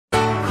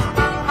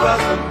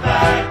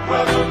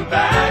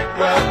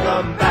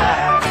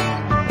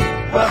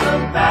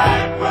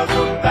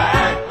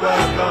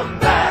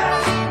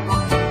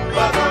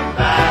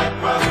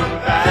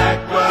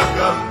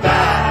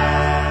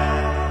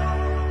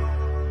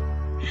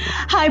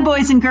Hi,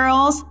 boys and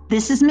girls.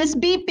 This is Miss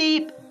Beep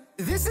Beep.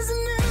 This is a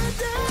new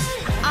day.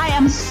 I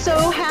am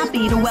so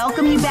happy to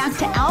welcome you back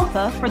to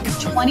Alpha for the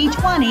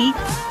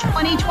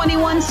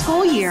 2020-2021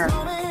 school year.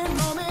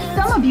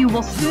 Some of you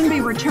will soon be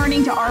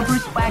returning to our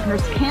Bruce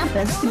Wagner's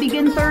campus to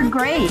begin third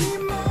grade.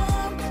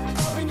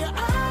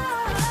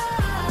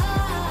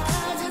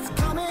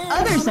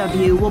 Others of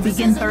you will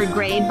begin third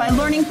grade by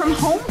learning from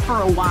home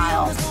for a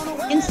while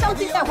in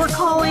something that we're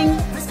calling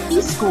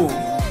e-school.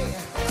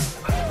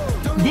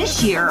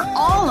 This year,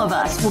 all of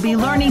us will be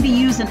learning to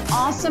use an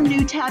awesome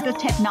new type of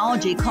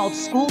technology called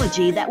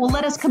Schoology that will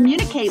let us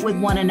communicate with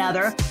one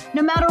another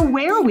no matter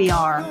where we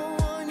are.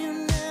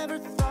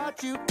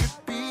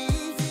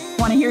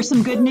 Want to hear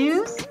some good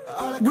news?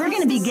 We're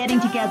going to be getting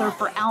together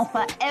for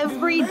Alpha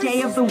every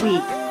day of the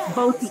week.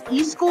 Both the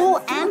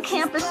e-school and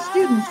campus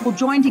students will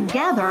join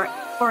together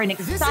for an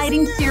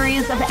exciting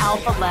series of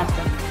Alpha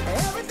lessons.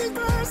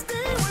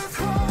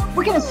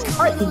 We're going to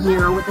start the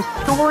year with a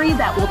story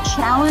that will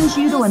challenge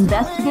you to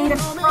investigate a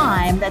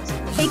crime that's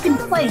taken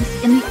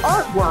place in the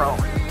art world.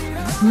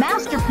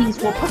 Masterpiece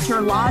will put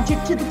your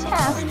logic to the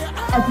test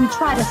as we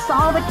try to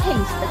solve a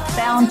case that's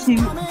bound to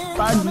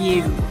bug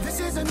you.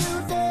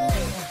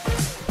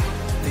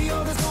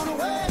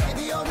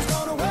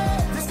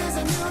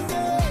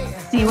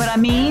 See what I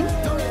mean?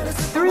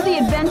 Through the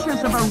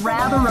adventures of a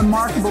rather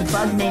remarkable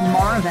bug named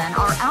Marvin,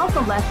 our Alpha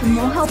lesson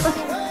will help us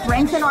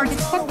strengthen our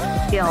detective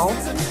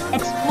skills,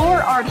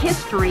 explore art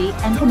history,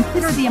 and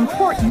consider the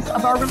importance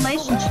of our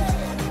relationships.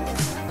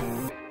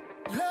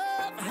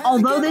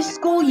 Although this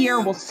school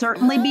year will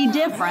certainly be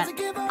different,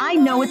 I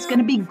know it's going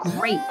to be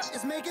great.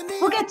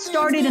 We'll get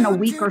started in a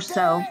week or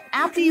so,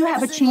 after you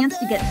have a chance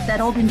to get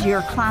settled into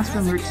your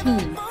classroom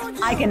routine.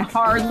 I can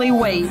hardly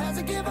wait.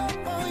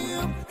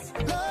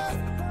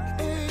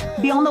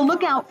 Be on the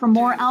lookout for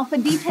more Alpha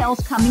details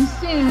coming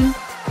soon.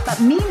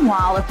 But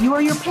meanwhile, if you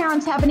or your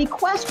parents have any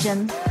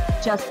questions,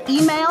 just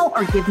email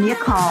or give me a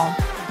call.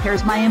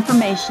 Here's my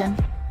information.